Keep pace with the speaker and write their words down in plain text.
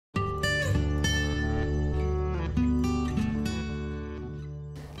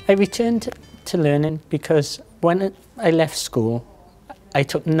I returned to learning because when I left school, I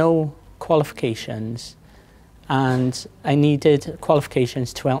took no qualifications and I needed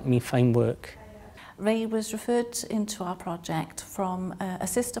qualifications to help me find work. Ray was referred into our project from a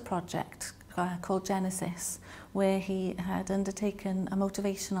sister project called Genesis, where he had undertaken a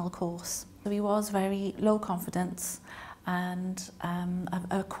motivational course. So he was very low confidence and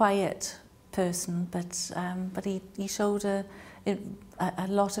a quiet person, but he showed a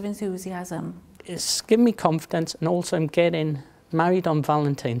lot of enthusiasm. It's given me confidence, and also I'm getting married on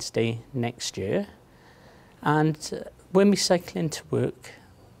Valentine's Day next year, and when we cycling to work,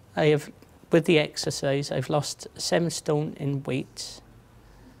 with the exercise, I've lost 7 stone in weight.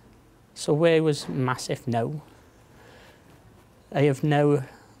 So where I was massive now, I have now,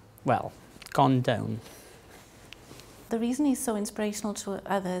 well, gone down. The reason he's so inspirational to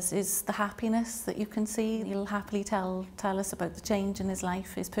others is the happiness that you can see. He'll happily tell us about the change in his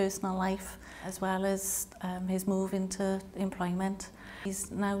life, his personal life, as well as his move into employment.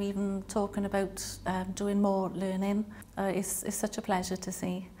 He's now even talking about doing more learning. It's such a pleasure to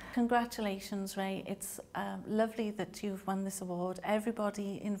see. Congratulations, Ray. It's lovely that you've won this award.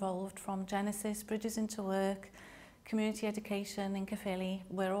 Everybody involved, from Genesis, Bridges into Work, Community Education in Caerphilly,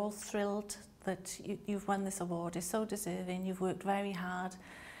 we're all thrilled that you've won this award. It's so deserving. You've worked very hard,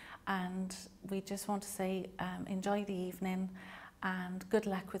 and we just want to say enjoy the evening and good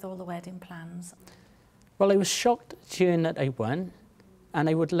luck with all the wedding plans. Well, I was shocked during that I won, and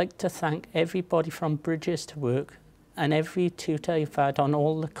I would like to thank everybody from Bridges to Work and every tutor I've had on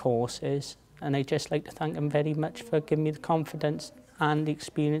all the courses, and I'd just like to thank them very much for giving me the confidence and the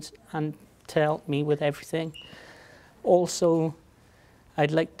experience and to help me with everything. Also,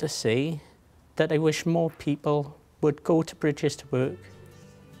 I'd like to say that I wish more people would go to Bridges to Work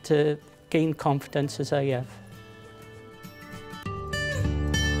to gain confidence as I have.